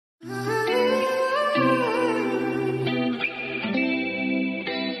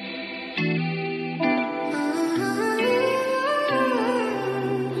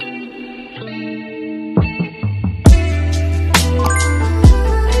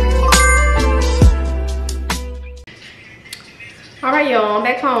Alright y'all, I'm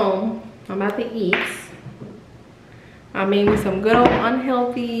back home. I'm about to eat. I made me some good old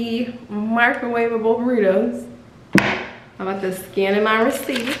unhealthy microwavable burritos. I'm about to scan in my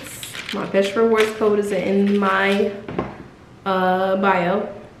receipts. My best rewards code is in my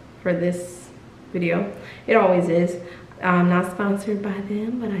bio for this video. It always is. I'm not sponsored by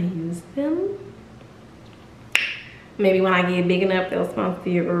them, but I use them. Maybe when I get big enough, they'll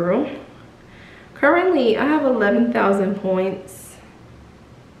sponsor your girl. Currently, I have 11,000 points.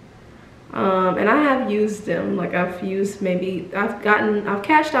 And I have used them. Like I've used I've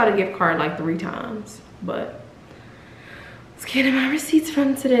cashed out a gift card like 3 times. But scanning my receipts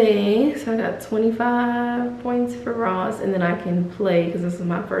from today. So I got 25 points for Ross, and then I can play because this is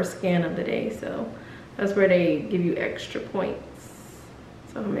my first scan of the day. So that's where they give you extra points.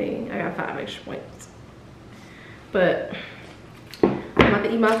 So I got 5 extra points. But I'm about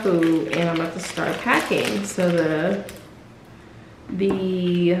to eat my food and I'm about to start packing. So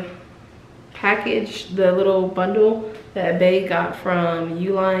the package, the little bundle that Bae got from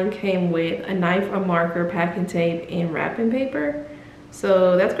Uline came with a knife, a marker, packing tape, and wrapping paper.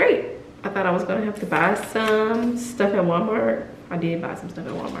 So that's great. I thought I was gonna have to buy some stuff at Walmart. I did buy some stuff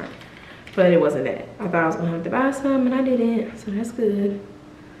at Walmart, but it wasn't that. I thought I was gonna have to buy some and I didn't, so that's good.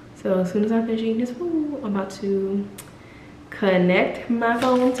 So as soon as I finish eating this food, I'm about to connect my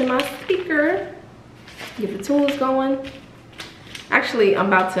phone to my speaker, get the tools going. Actually, I'm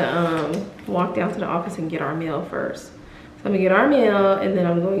about to walk down to the office and get our mail first. So I'm gonna get our mail and then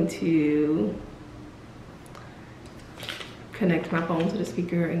I'm going to connect my phone to the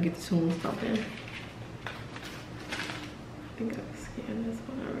speaker and get the tools pumping. I think I scanned this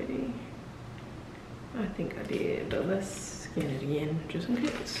one already. I think I did, but let's scan it again just in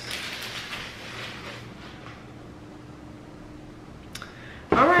case.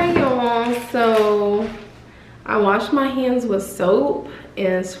 All right, y'all, so I washed my hands with soap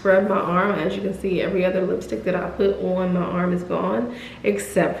and scrubbed my arm. As you can see, every other lipstick that I put on my arm is gone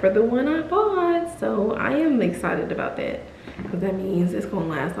except for the one I bought. So I am excited about that because that means it's gonna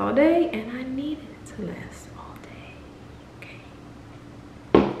last all day, and I need it to last all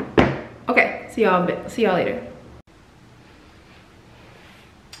day. Okay, see y'all later.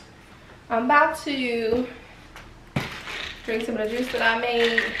 I'm about to drink some of the juice that I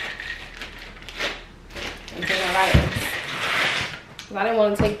made and take my vitamins. I didn't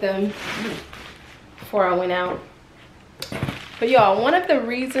want to take them before I went out. But y'all, one of the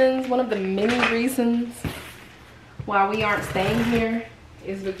many reasons why we aren't staying here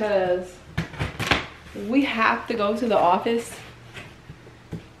is because we have to go to the office.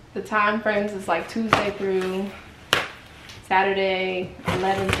 The time frames is like Tuesday through Saturday,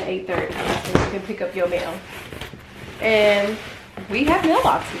 11 to 8:30. So you can pick up your mail. And we have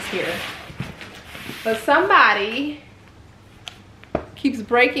mailboxes here. But somebody keeps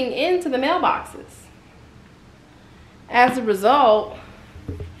breaking into the mailboxes. As a result,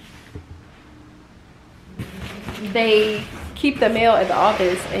 they keep the mail at the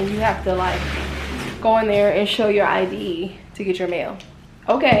office and you have to like go in there and show your ID to get your mail.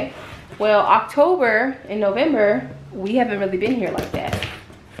 Okay, well, October and November, we haven't really been here like that.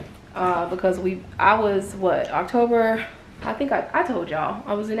 Because October, I think I told y'all,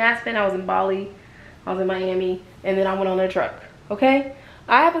 I was in Aspen, I was in Bali, I was in Miami, and then I went on a truck. Okay,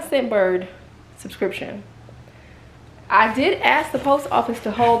 I have a Scentbird subscription. I did ask the post office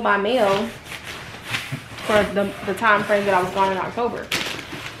to hold my mail for the time frame that I was gone in October.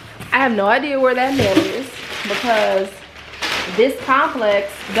 I have no idea where that mail is because this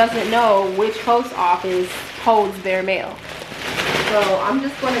complex doesn't know which post office holds their mail. So I'm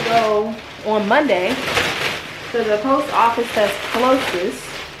just gonna go on Monday to the post office that's closest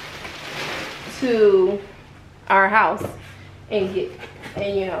to our house and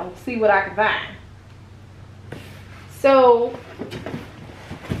you know, see what I can find. So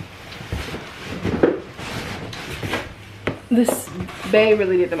this Bae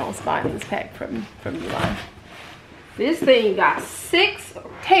really did the most buying this pack from Uline. This thing got 6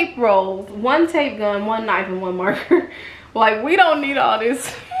 tape rolls, 1 tape gun, 1 knife, and 1 marker. Like, we don't need all this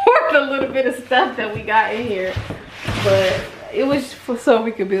for the little bit of stuff that we got in here. But it was so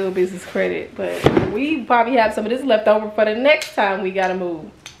we could build business credit. But we probably have some of this left over for the next time we gotta move.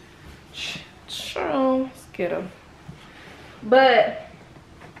 Let's get them. But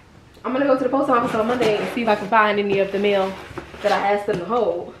I'm gonna go to the post office on Monday and see if I can find any of the mail that I asked them to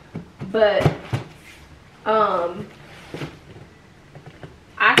hold. But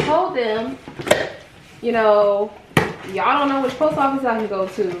I told them, you know, y'all don't know which post office I can go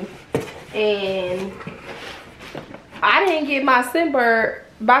to, and I didn't get my Scentbird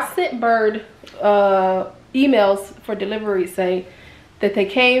emails for delivery say that they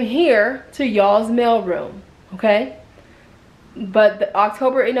came here to y'all's mailroom, okay? But the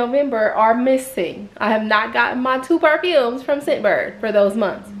October and November are missing. I have not gotten my 2 perfumes from Scentbird for those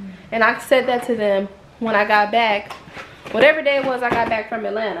months. And I said that to them when I got back. Whatever day it was I got back from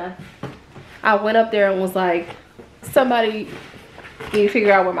Atlanta, I went up there and was like, somebody need to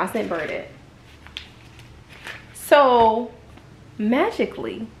figure out where my Scentbird is. So,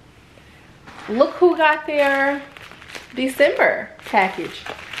 magically, look who got their December package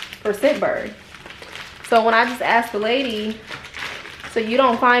for Scentbird. So when I just asked the lady, so you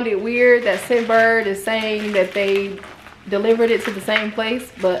don't find it weird that Scentbird is saying that they delivered it to the same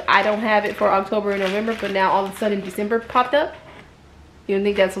place, but I don't have it for October and November, but now all of a sudden December popped up? You don't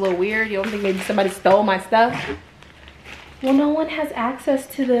think that's a little weird? You don't think maybe somebody stole my stuff? Well, no one has access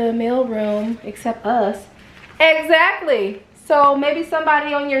to the mailroom except us. Exactly. So maybe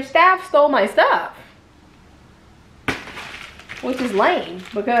somebody on your staff stole my stuff. Which is lame,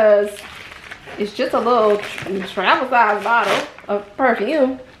 because it's just a little travel size bottle of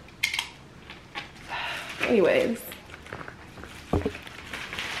perfume. Anyways,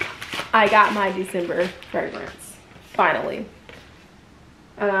 I got my December fragrance, finally.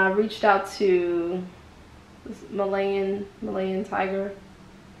 And I reached out to this Malayan Tiger.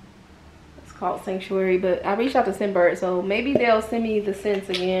 It's called Sanctuary, but I reached out to Scentbird, so maybe they'll send me the scents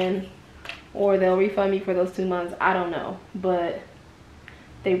again, or they'll refund me for those 2 months. I don't know, but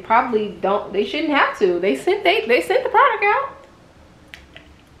they probably don't. They shouldn't have to. They sent the product out.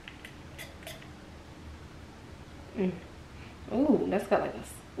 Ooh, that's got like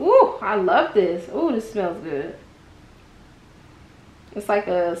a. Ooh, I love this. Ooh, this smells good. It's like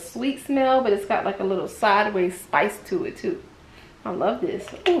a sweet smell, but it's got like a little sideways spice to it too. I love this.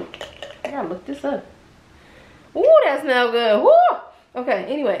 Ooh, I gotta look this up. Ooh, that smells good. Ooh. Okay,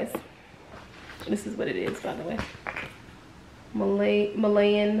 anyways. This is what it is, by the way.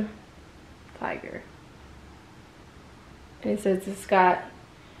 Malayan Tiger. And it says it's got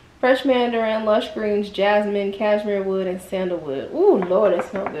fresh mandarin, lush greens, jasmine, cashmere wood, and sandalwood. Ooh, Lord, that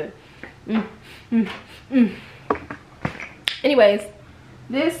smells good. Anyways,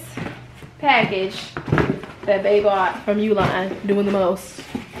 this package that they bought from Uline, doing the most,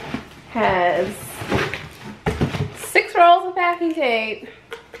 has 6 rolls of packing tape,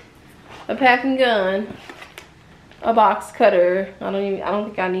 a packing gun, a box cutter. I don't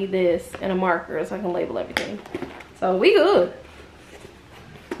think I need this, and a marker so I can label everything. So we good.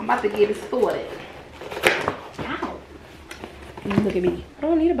 I'm about to get it sorted. Ow. Look at me. I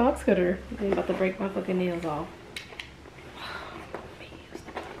don't need a box cutter. I'm about to break my fucking nails off.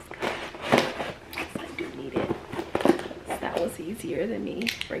 I do need it. That was easier than me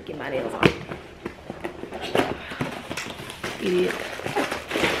breaking my nails off. Idiot.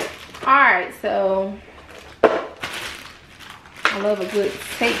 Alright, so I love a good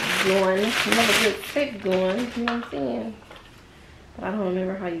tape going. I love a good tape going. You know what I'm saying? But I don't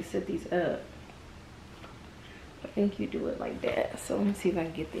remember how you set these up. I think you do it like that. So let me see if I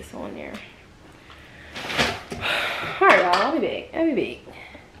can get this on there. Alright, y'all. I'll be back. I'll be back.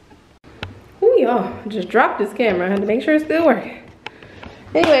 Ooh, y'all. Just dropped this camera. I had to make sure it's still working.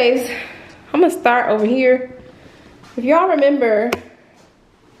 Anyways, I'm going to start over here. If y'all remember,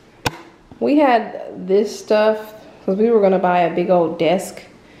 we had this stuff because we were going to buy a big old desk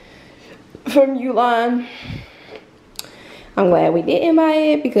from Uline. I'm glad we didn't buy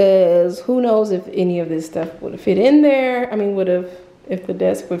it, because who knows if any of this stuff would have fit in there. I mean, if the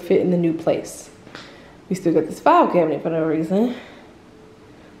desk would fit in the new place. We still got this file cabinet for no reason.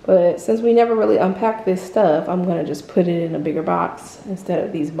 But since we never really unpacked this stuff, I'm going to just put it in a bigger box instead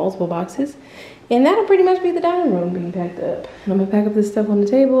of these multiple boxes. And that'll pretty much be the dining room being packed up. And I'm going to pack up this stuff on the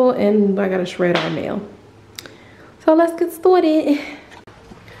table, and I got to shred our mail. So let's get started.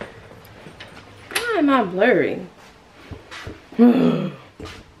 Why am I blurry? There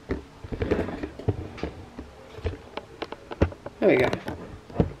we go.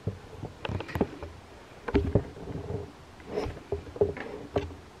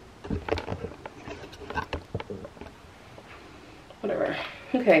 Whatever.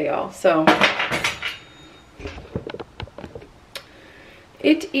 Okay, y'all. So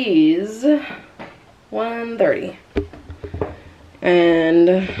it is 1:30.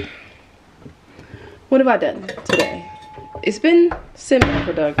 And what have I done today? It's been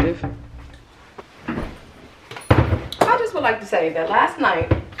semi-productive. I just would like to say that last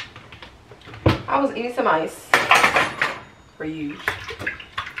night I was eating some ice. For you.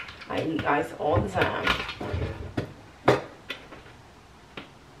 I eat ice all the time.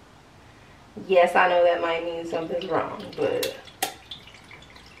 Yes, I know that might mean something's wrong, but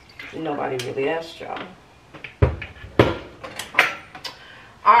nobody really asked y'all.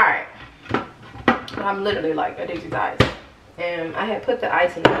 I'm literally like addicted to ice. And I had put the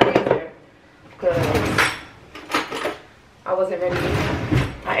ice in the freezer because I wasn't ready.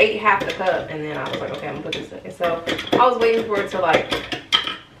 I ate half the cup and then I was like, okay, I'm gonna put this in. And so I was waiting for it to like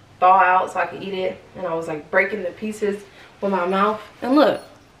thaw out so I could eat it. And I was like breaking the pieces with my mouth. And look.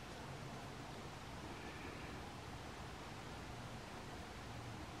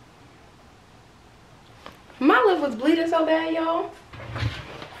 My lip was bleeding so bad, y'all.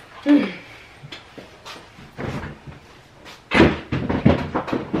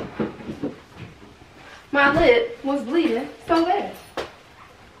 My lip was bleeding so bad.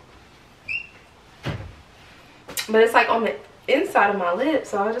 But it's like on the inside of my lip,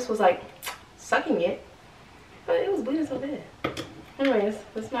 so I just was like sucking it. But it was bleeding so bad. Anyways,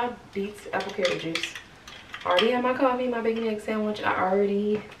 that's my Beets apple carrot juice. I already had my coffee, my bacon egg sandwich. I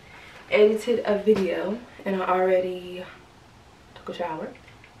already edited a video and I already took a shower.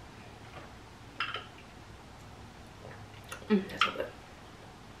 That's so good.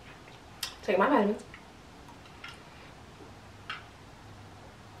 Take my vitamins.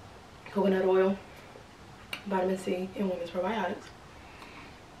 Coconut oil, vitamin C, and women's probiotics.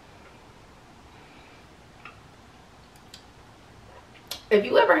 If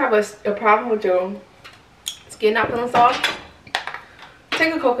you ever have a problem with your skin not feeling soft,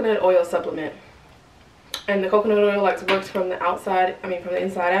 take a coconut oil supplement. And the coconut oil works from the outside, from the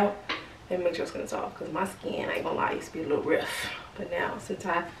inside out, and makes your skin soft. Because my skin, I ain't gonna lie, used to be a little rough. But now, since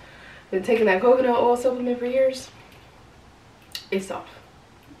I've been taking that coconut oil supplement for years, it's soft.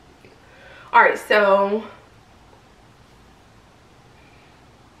 Alright, so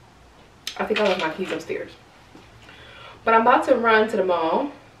I think I left my keys upstairs. But I'm about to run to the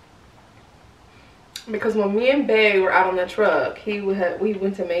mall. Because when me and Bae were out on the truck, we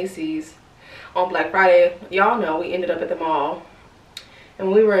went to Macy's on Black Friday. Y'all know we ended up at the mall. And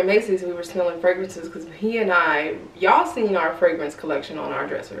when we were in Macy's, we were smelling fragrances because he and I, y'all seen our fragrance collection on our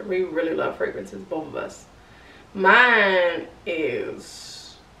dresser. We really love fragrances, both of us. Mine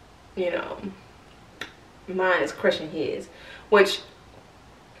is, mine is crushing his. Which,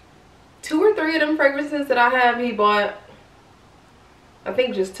 2 or 3 of them fragrances that I have, he bought. I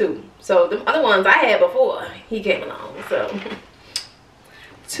think just 2. So the other ones I had before he came along. So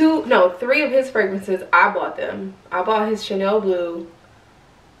 3 of his fragrances, I bought them. I bought his Chanel Blue.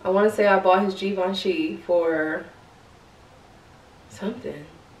 I want to say I bought his Givenchy for something.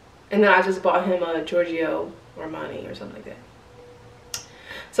 And then I just bought him a Giorgio Armani or something like that.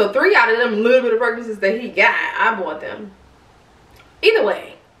 So 3 out of them little bit of fragrances that he got, I bought them. Either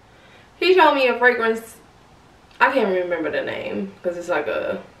way, he showed me a fragrance. I can't remember the name because it's like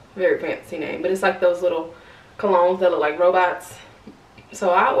a very fancy name. But it's like those little colognes that look like robots.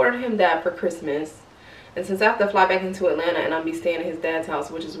 So I ordered him that for Christmas. And since I have to fly back into Atlanta and I'll be staying at his dad's house,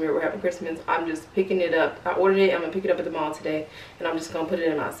 which is where we're having Christmas, I'm just picking it up. I ordered it. I'm going to pick it up at the mall today. And I'm just going to put it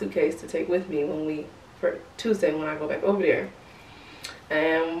in my suitcase to take with me for Tuesday when I go back over there.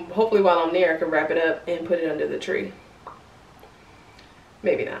 And hopefully while I'm there, I can wrap it up and put it under the tree.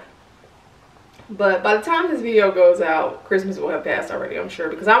 Maybe not. But by the time this video goes out, Christmas will have passed already, I'm sure.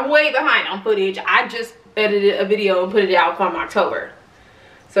 Because I'm way behind on footage. I just edited a video and put it out from October.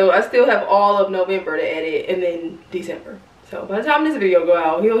 So I still have all of November to edit and then December. So by the time this video go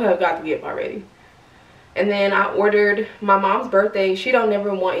out, he'll have got the gift already. And then I ordered my mom's birthday. She don't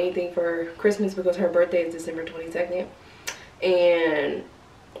never want anything for Christmas because her birthday is December 22nd. And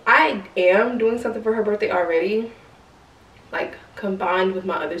I am doing something for her birthday already, like combined with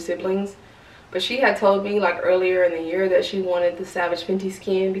my other siblings. But she had told me like earlier in the year that she wanted the Savage Fenty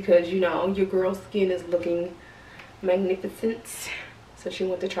skin because, your girl's skin is looking magnificent. So she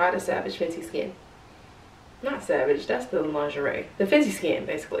went to try the Savage Fenty skin. Not Savage, that's the lingerie. The Fenty skin,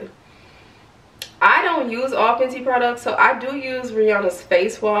 basically. I don't use all Fenty products, so I do use Rihanna's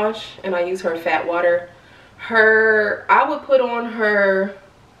face wash, and I use her fat water. I would put on her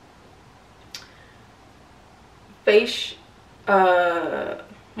face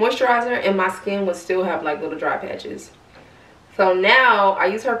moisturizer, and my skin would still have like little dry patches. So now I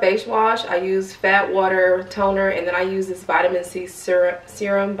use her face wash, I use fat water toner, and then I use this vitamin C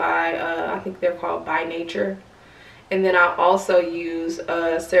serum by I think they're called By Nature. And then I also use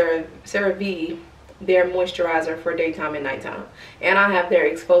CeraVe, their moisturizer for daytime and nighttime. And I have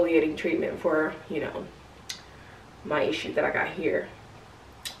their exfoliating treatment for, my issue that I got here.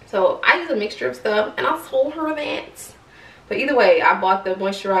 So I use a mixture of stuff, and I told her that. But either way, I bought the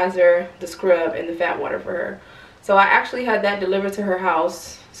moisturizer, the scrub, and the fat water for her. So I actually had that delivered to her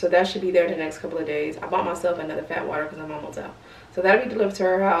house. So that should be there in the next couple of days. I bought myself another fat water because I'm almost out. So that'll be delivered to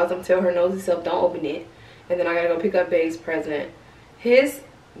her house. I'm telling her nosy self don't open it. And then I gotta go pick up Bae's present. His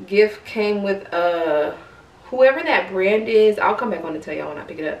gift came with whoever that brand is. I'll come back on to tell y'all when I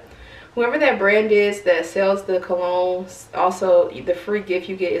pick it up. Whoever that brand is that sells the colognes, also the free gift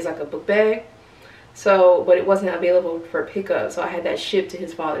you get is like a book bag. So, but it wasn't available for pickup, so I had that shipped to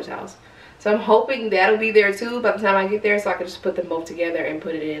his father's house. So I'm hoping that'll be there too by the time I get there, so I can just put them both together and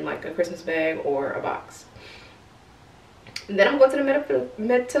put it in like a Christmas bag or a box. And then I'm going to the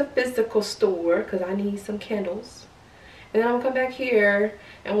metaphysical store because I need some candles. And then I'm gonna come back here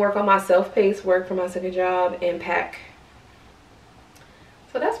and work on my self-paced work for my second job and pack.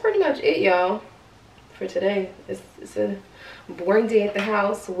 So that's pretty much it, y'all, for today. It's a boring day at the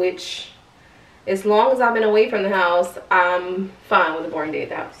house, which as long as I've been away from the house, I'm fine with a boring day at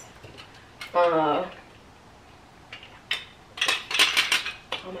the house. I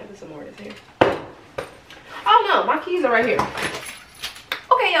might put some more of this here. Oh no, my keys are right here.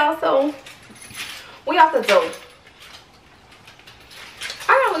 Okay, y'all, so we off the door. I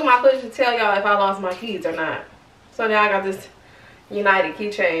gotta look at my footage to tell y'all if I lost my keys or not. So now I got this United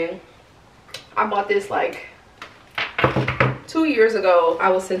keychain. I bought this like 2 years ago. I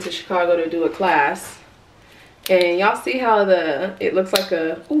was sent to Chicago to do a class. And y'all see how it looks like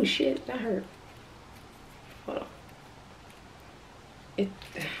a, oh shit, that hurt. Hold on.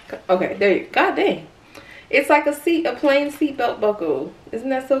 Okay, there you go. God dang. It's like a plain seatbelt buckle. Isn't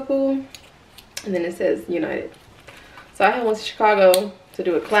that so cool? And then it says United. So I went to Chicago to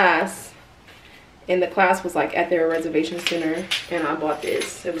do a class, and the class was like at their reservation center, and I bought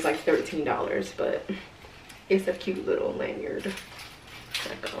this. It was like $13, but it's a cute little lanyard.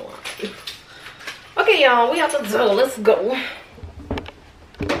 Not gonna lie. Okay, y'all, we have to go. Let's go.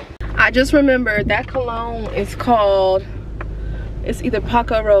 I just remembered that cologne is called, it's either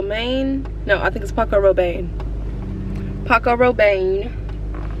Paco Rabanne. No, I think it's Paco Rabanne. Paco Rabanne.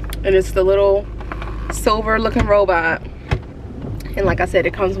 And it's the little silver looking robot. And like I said,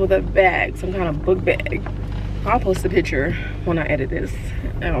 it comes with a bag, some kind of book bag. I'll post a picture when I edit this.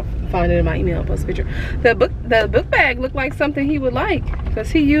 I'll find it in my email and post a picture. The book bag looked like something he would like, because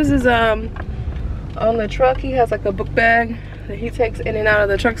he uses on the truck, he has like a book bag that he takes in and out of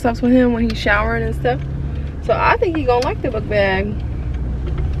the truck stops with him when he's showering and stuff. So I think he's gonna like the book bag.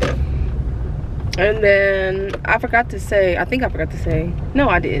 And then I think I forgot to say, no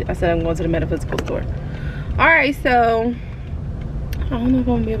I did. I said I'm going to the metaphysical store. Alright, so I don't know if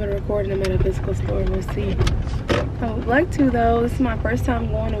I'm gonna be able to record in the metaphysical store. We'll see. I would like to though. This is my first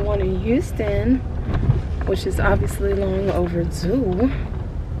time going to one in Houston, which is obviously long overdue.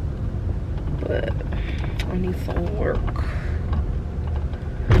 But I need some work.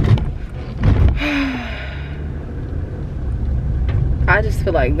 I just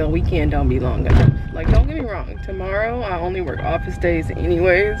feel like the weekend don't be long enough. Like, don't get me wrong, tomorrow I only work office days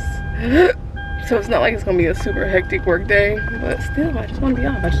anyways. So it's not like it's gonna be a super hectic work day, but still, I just wanna be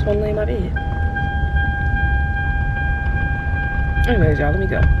off. I just wanna lay in my bed. Anyways, y'all, let me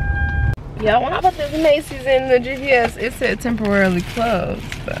go. Y'all, when I put this Macy's in the GPS, it said temporarily closed,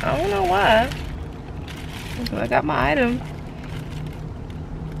 but I don't know why. So I got my item.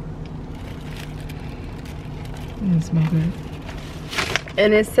 It smells good.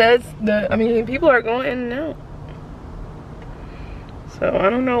 And it says that, I mean, people are going in and out. So I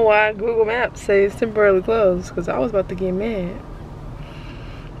don't know why Google Maps says temporarily closed, because I was about to get mad.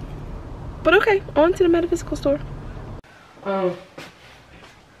 But okay, on to the metaphysical store.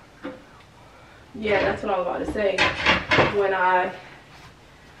 Yeah, that's what I was about to say. When I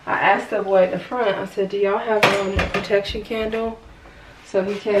asked the boy at the front, I said, do y'all have a protection candle? So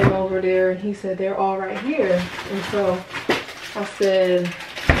he came over there and he said, they're all right here. And so I said,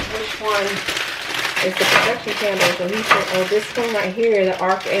 which one is the protection candle? So he said, oh, this one right here, the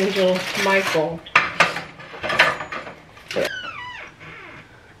Archangel Michael. But,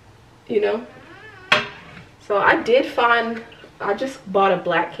 you know? So I just bought a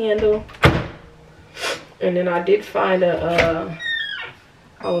black candle. And then I did find I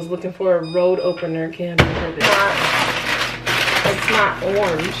was looking for a road opener candle for this. It's not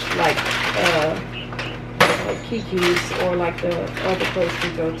orange like Kiki's or like the other place we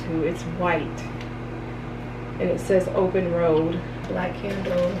go to. It's white. And it says open road. Black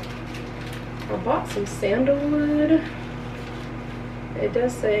candle. I bought some sandalwood. It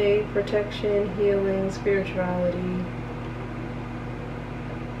does say protection, healing, spirituality.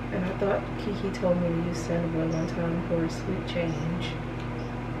 And I thought Kiki told me to use sandalwood one time for a sweet change.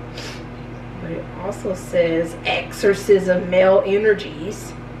 But it also says exorcism male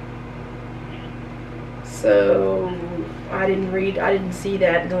energies. So I didn't see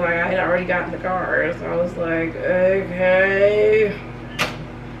that until I had already gotten the car. So I was like, okay.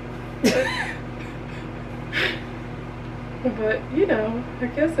 But, you know, I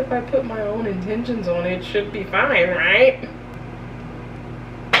guess if I put my own intentions on it, it should be fine, right?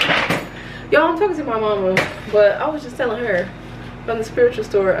 Y'all, I'm talking to my mama, but I was just telling her from the spiritual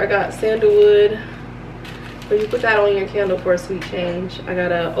store, I got sandalwood. When you put that on your candle for a sweet change. I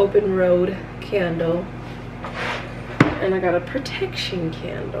got an open road candle. And I got a protection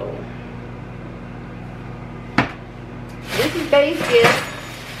candle. This is base gift.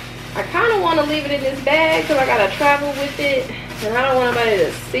 I kind of want to leave it in this bag because I got to travel with it. And I don't want anybody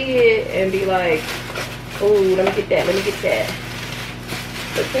to see it and be like, oh, let me get that, let me get that.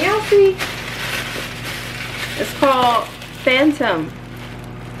 But can y'all see? It's called Phantom.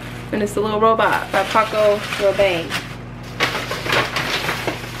 And it's a little robot by Paco Rabanne.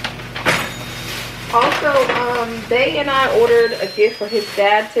 Also, Bay and I ordered a gift for his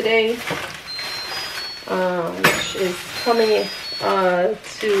dad today. Which is coming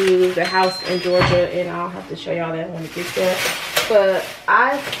to the house in Georgia, and I'll have to show y'all that when it gets there. But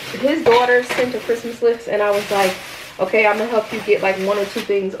his daughter sent a Christmas list, and I was like, okay, I'm gonna help you get like 1 or 2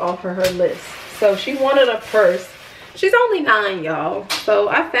 things off of her list. So she wanted a purse. She's only 9, y'all. So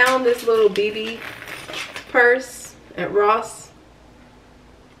I found this little BB purse at Ross.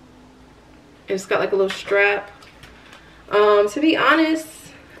 It's got like a little strap. To be honest,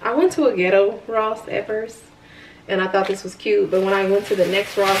 I went to a ghetto Ross at first, and I thought this was cute. But when I went to the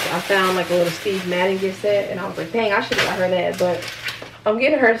next Ross, I found like a little Steve Madden gift set, and I was like, dang, I should have got her that. But I'm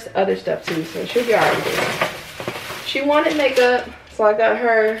getting her other stuff too, so she'll be alright with it. She wanted makeup, so I got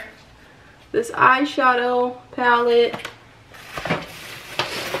her this eyeshadow palette,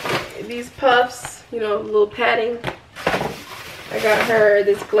 these puffs, you know, little padding. I got her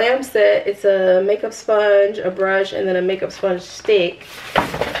this glam set. It's a makeup sponge, a brush, and then a makeup sponge stick.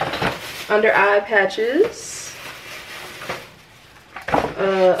 Under eye patches.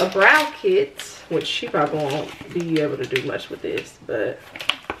 A brow kit, which she probably won't be able to do much with this, but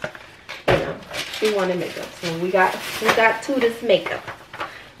you know, she wanted makeup, so we got to this makeup.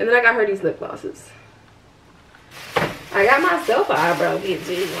 And then I got her these lip glosses. I got myself an eyebrow kit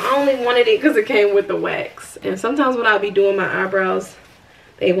too. I only wanted it because it came with the wax. And sometimes when I'll be doing my eyebrows,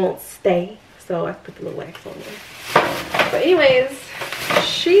 they won't stay. So I put the little wax on there. But anyways,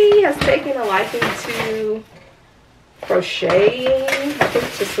 she has taken a liking to crocheting. I think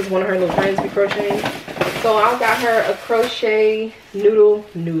it's just because one of her little friends be crocheting. So I got her a crochet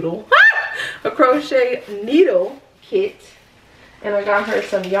a crochet needle kit. And I got her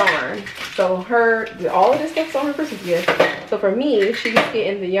some yarn. So all of this stuff's on her Christmas gift. So for me, she's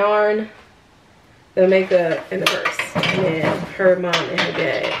getting the yarn, the makeup, and the purse. And then her mom and her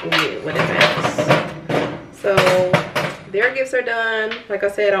dad will get whatever else. So their gifts are done. Like I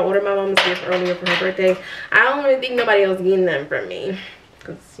said, I ordered my mom's gift earlier for her birthday. I don't really think nobody else getting them from me.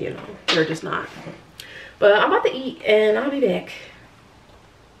 Because, you know, they're just not. But I'm about to eat and I'll be back.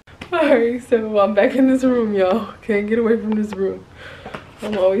 Alright, so I'm back in this room, y'all. Can't get away from this room.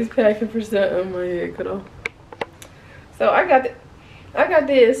 I'm always packing for something. My head cut off. So I got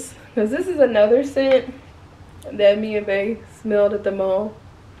this because this is another scent that me and Bae smelled at the mall.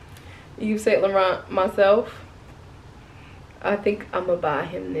 Yves Saint Laurent myself. I think I'm gonna buy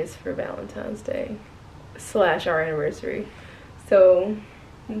him this for Valentine's Day / our anniversary. So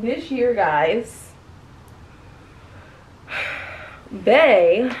this year, guys,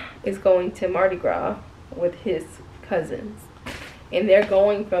 Bae is going to Mardi Gras with his cousins, and they're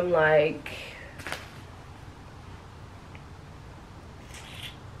going from like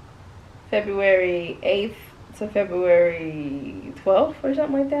February 8th to February 12th or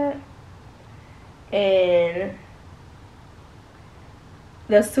something like that. And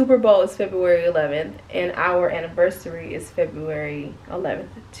the Super Bowl is February 11th, and our anniversary is February 11th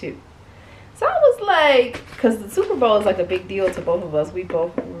too. So I was like, because the Super Bowl is like a big deal to both of us. We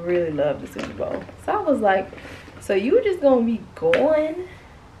both really love the Super Bowl. So I was like, so you just gonna be going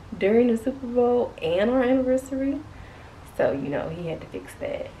during the Super Bowl and our anniversary? So, you know, he had to fix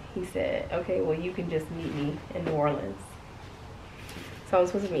that. He said, okay, well, you can just meet me in New Orleans. So I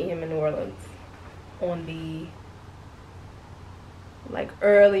was supposed to meet him in New Orleans on the, like,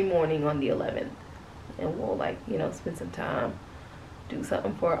 early morning on the 11th. And we'll, like, you know, spend some time, do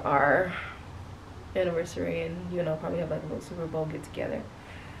something for our anniversary, and, you know, probably have like a little Super Bowl get together.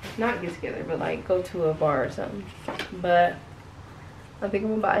 Not get together, but like go to a bar or something. But I think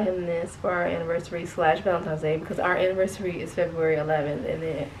I'm gonna buy him this for our anniversary / Valentine's Day, because our anniversary is February 11th and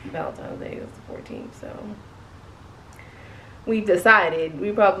then Valentine's Day is the 14th. So we've decided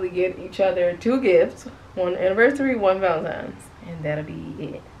we probably get each other 2 gifts, 1 anniversary, 1 Valentine's, and that'll be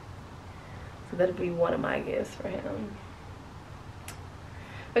it. So that'll be one of my gifts for him.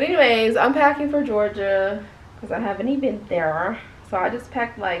 But anyways, I'm packing for Georgia. because I have an event there. So I just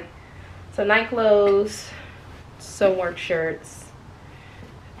packed like some night clothes, some work shirts,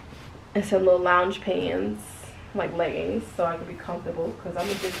 and some little lounge pants, like leggings, so I can be comfortable, because I'm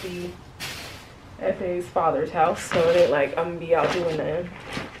gonna just be at Faye's father's house, so it ain't like I'm gonna be out doing that.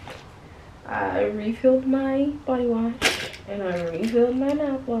 I refilled my body wash, and I refilled my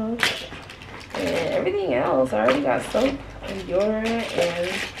mouthwash, and everything else. I already got soap and deodorant and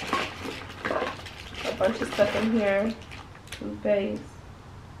a bunch of stuff in here, toothpaste.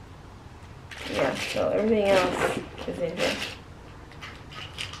 Yeah, so everything else is in here.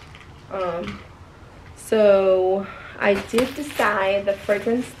 So I did decide the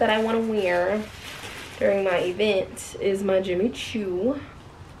fragrance that I want to wear during my event is my Jimmy Choo.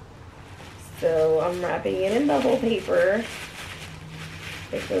 So I'm wrapping it in bubble paper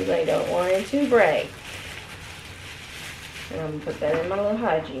because I don't want it to break. And I'm gonna put that in my little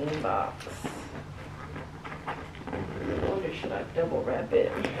hygiene box. Or should I double wrap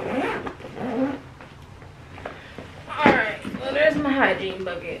it? Alright, well there's my hygiene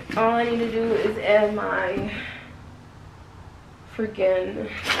bucket. All I need to do is add my freaking,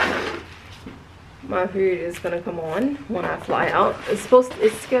 my period is gonna come on when I fly out. It's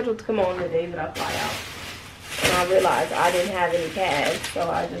scheduled to come on the day that I fly out. And I realized I didn't have any pads, so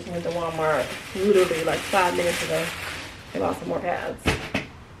I just went to Walmart literally like 5 minutes ago and bought some more pads.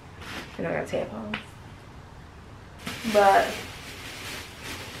 And I got tampons. But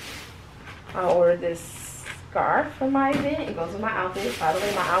I ordered this scarf for my event. It goes with my outfit. By the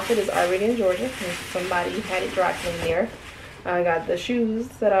way, my outfit is already in Georgia because somebody had it dry cleaned there. I got the shoes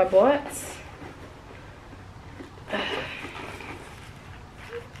that I bought.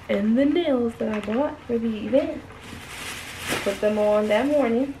 And the nails that I bought for the event. Put them on that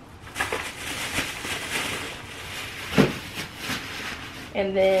morning.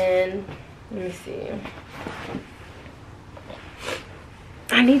 And then, let me see.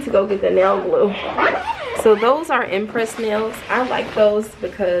 I need to go get the nail glue. So those are Impress nails. I like those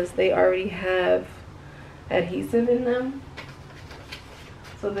because they already have adhesive in them.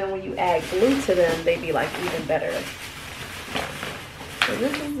 So then when you add glue to them, they be like even better. So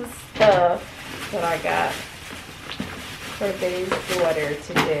this is the stuff that I got for Benny's daughter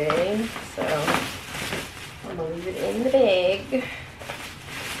today. So I'm gonna leave it in the bag.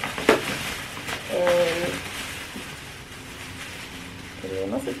 And put it in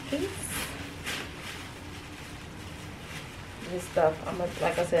my suitcase. This stuff, I'm gonna,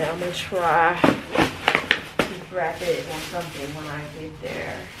 like I said, I'm gonna try to wrap it on something when I get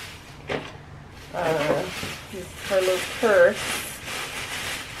there. This is her little purse.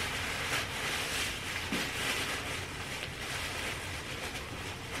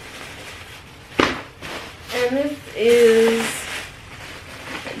 And this is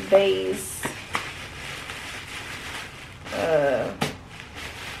Bay's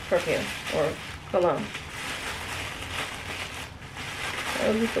perfume or cologne.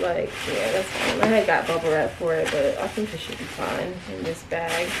 I just feel like, yeah, that's fine. I had got bubble wrap for it, but I think it should be fine in this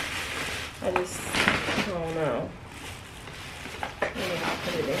bag. I don't know. Maybe I'll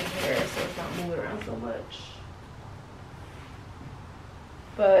put it in here so it's not moving around so much.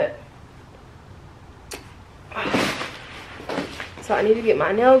 But so I need to get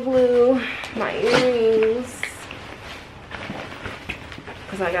my nail glue, my earrings,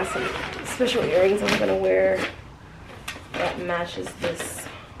 because I got some special earrings I'm gonna wear that matches this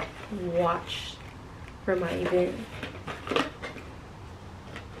watch for my event.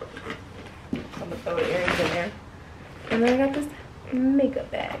 I'm gonna throw the earrings in there. And then I got this makeup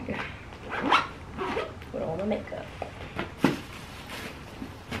bag. Put all the makeup.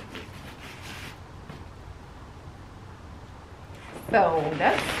 So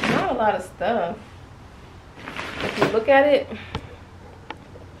that's not a lot of stuff. If you look at it,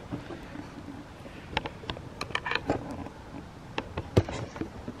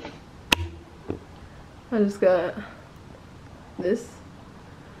 I just got this,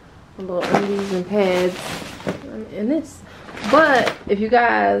 a little undies and pads, and this. But if you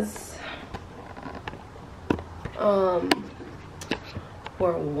guys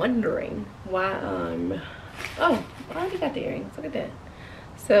were wondering why oh, I already got the earrings. Look at that.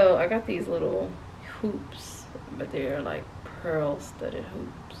 So I got these little hoops, but they're like pearl studded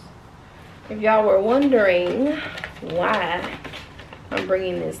hoops. If y'all were wondering why I'm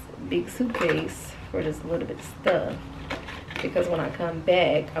bringing this big suitcase for this little bit of stuff, because when I come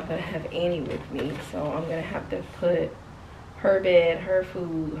back I'm gonna have Annie with me, so I'm gonna have to put her bed, her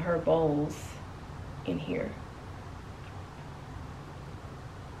food, her bowls in here.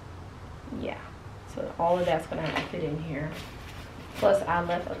 Yeah, so all of that's gonna have to fit in here. Plus, I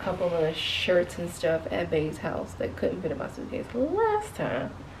left a couple of shirts and stuff at Bae's house that couldn't fit in my suitcase last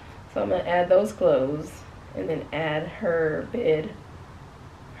time. So I'm gonna add those clothes and then add her bed,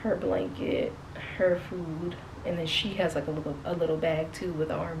 her blanket, her food, and then she has like a little bag too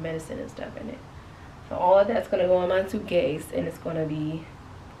with all her medicine and stuff in it. So all of that's gonna go in my suitcase, and it's gonna be,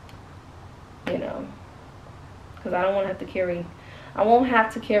 you know, because I won't have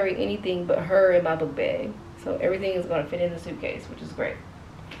to carry anything but her in my book bag. So everything is gonna fit in the suitcase, which is great.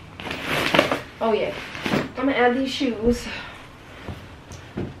 Oh yeah, I'm gonna add these shoes.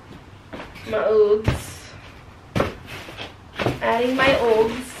 My Uggs. Adding my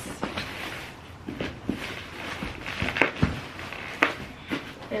Uggs.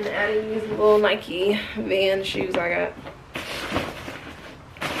 And adding these little Nike Van shoes I got.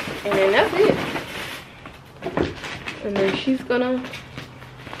 And then that's it. And then she's gonna,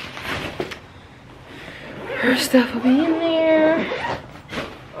 her stuff will be in there.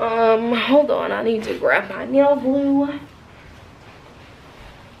 Hold on, I need to grab my nail glue.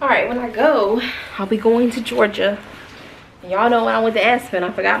 Alright, when I go, I'll be going to Georgia. Y'all know when I went to Aspen,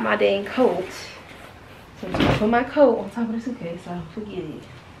 I forgot my dang coat. So I'm just gonna put my coat on top of the suitcase so I don't forget it.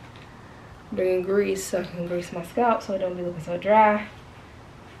 Bringing grease so I can grease my scalp so it don't be looking so dry.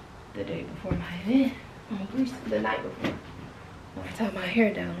 The day before my event, I'm gonna grease it the night before. When I tie my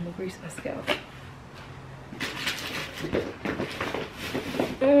hair down, I'm gonna grease my scalp.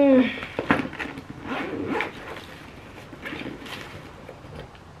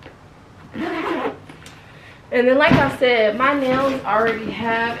 And then like I said, my nails already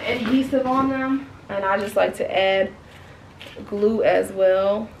have adhesive on them, and I just like to add glue as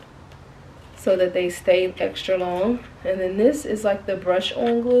well so that they stay extra long. And then this is like the brush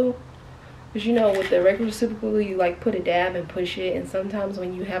on glue, because you know with the regular super glue you like put a dab and push it, and sometimes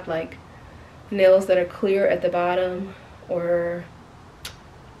when you have like nails that are clear at the bottom, or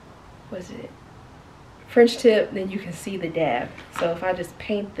what's it, French tip, then you can see the dab. So if I just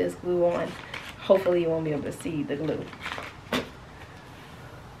paint this glue on, hopefully you won't be able to see the glue.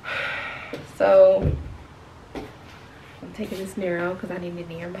 So I'm taking this mirror out because I need to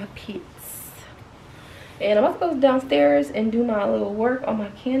near my pits. And I'm about to go downstairs and do my little work on my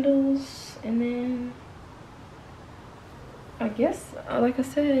candles, and then I guess, like I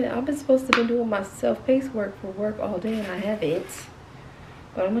said, I've been supposed to be doing my self-paced work for work all day, and I haven't.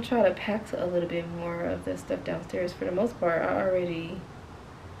 But I'm gonna try to pack a little bit more of this stuff downstairs. For the most part, I already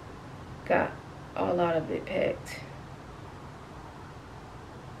got a lot of it packed.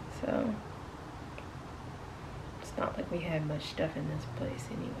 So it's not like we have much stuff in this place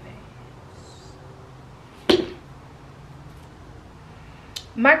anyway.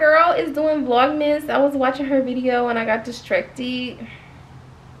 My girl is doing Vlogmas. I was watching her video and I got distracted.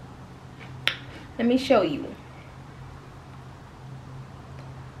 Let me show you.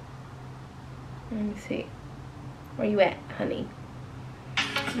 Let me see. Where you at, honey?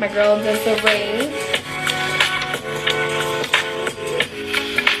 My girl does the rain.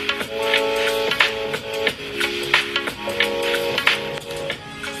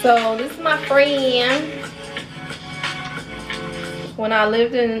 So this is my friend. When I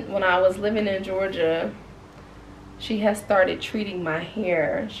was living in Georgia, she has started treating my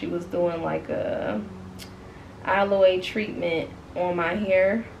hair. She was doing like a aloe treatment on my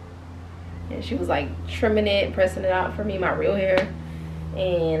hair, and she was like trimming it, pressing it out for me, my real hair.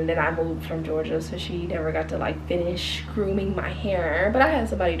 And then I moved from Georgia, so she never got to like finish grooming my hair, but I had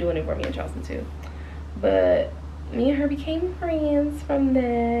somebody doing it for me in Charleston too. But me and her became friends from that,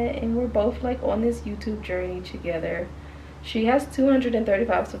 and we're both like on this YouTube journey together. She has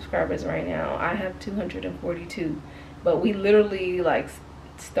 235 subscribers right now. I have 242, but we literally like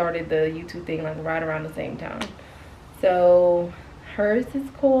started the YouTube thing like right around the same time. So hers is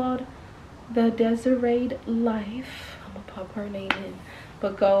called The Desiree Life. I'm gonna pop her name in,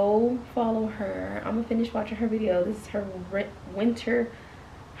 but go follow her. I'm gonna finish watching her video. This is her winter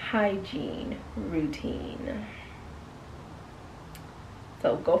hygiene routine,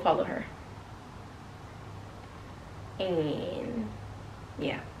 so go follow her. And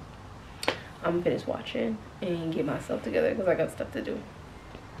yeah, I'm gonna finish watching and get myself together because I got stuff to do.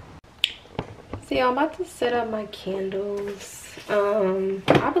 See, I'm about to set up my candles.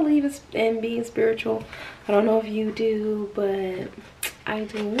 I believe in being spiritual. I don't know if you do, but I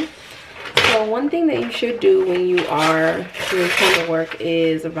do. So one thing that you should do when you are doing candle work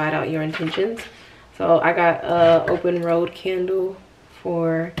is write out your intentions. So I got a open road candle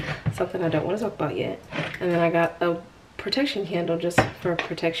for something I don't want to talk about yet, and then I got a protection candle just for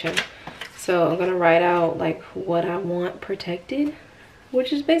protection. So I'm gonna write out like what I want protected,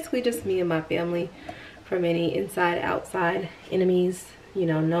 which is basically just me and my family from any inside, outside enemies, you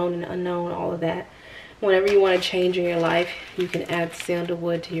know, known and unknown, all of that. Whenever you want to change in your life, you can add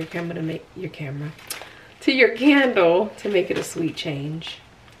sandalwood to your camera to make your candle to make it a sweet change.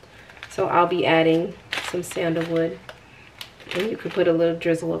 So I'll be adding some sandalwood, and you could put a little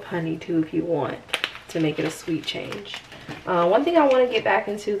drizzle of honey too if you want to make it a sweet change. One thing I want to get back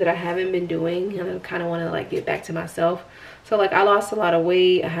into that I haven't been doing, and I kind of want to like get back to myself. So like I lost a lot of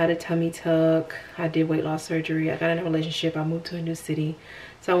weight, I had a tummy tuck, I did weight loss surgery, I got in a relationship, I moved to a new city.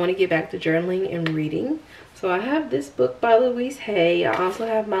 So I want to get back to journaling and reading. So I have this book by Louise Hay. I also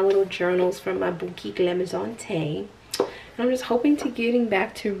have my little journals from my Boutique Glamazante. And I'm just hoping to getting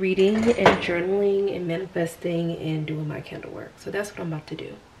back to reading and journaling and manifesting and doing my candle work. So that's what I'm about to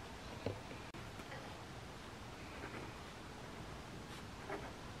do.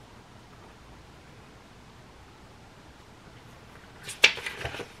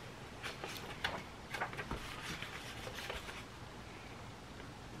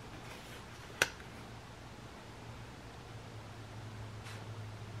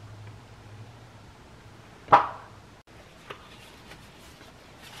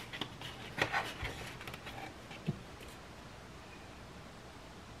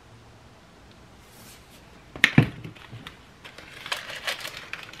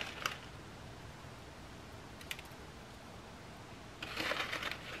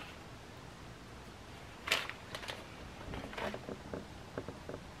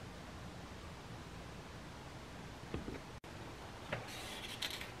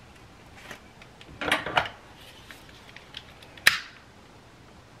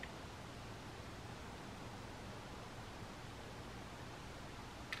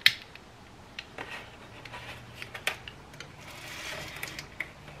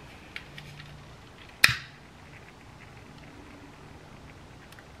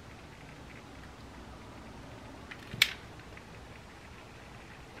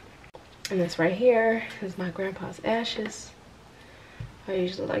 And this right here is my grandpa's ashes. I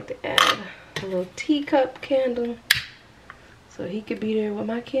usually like to add a little teacup candle so he could be there with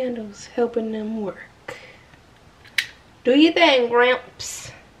my candles helping them work. Do your thing,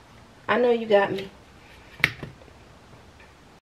 Gramps. I know you got me.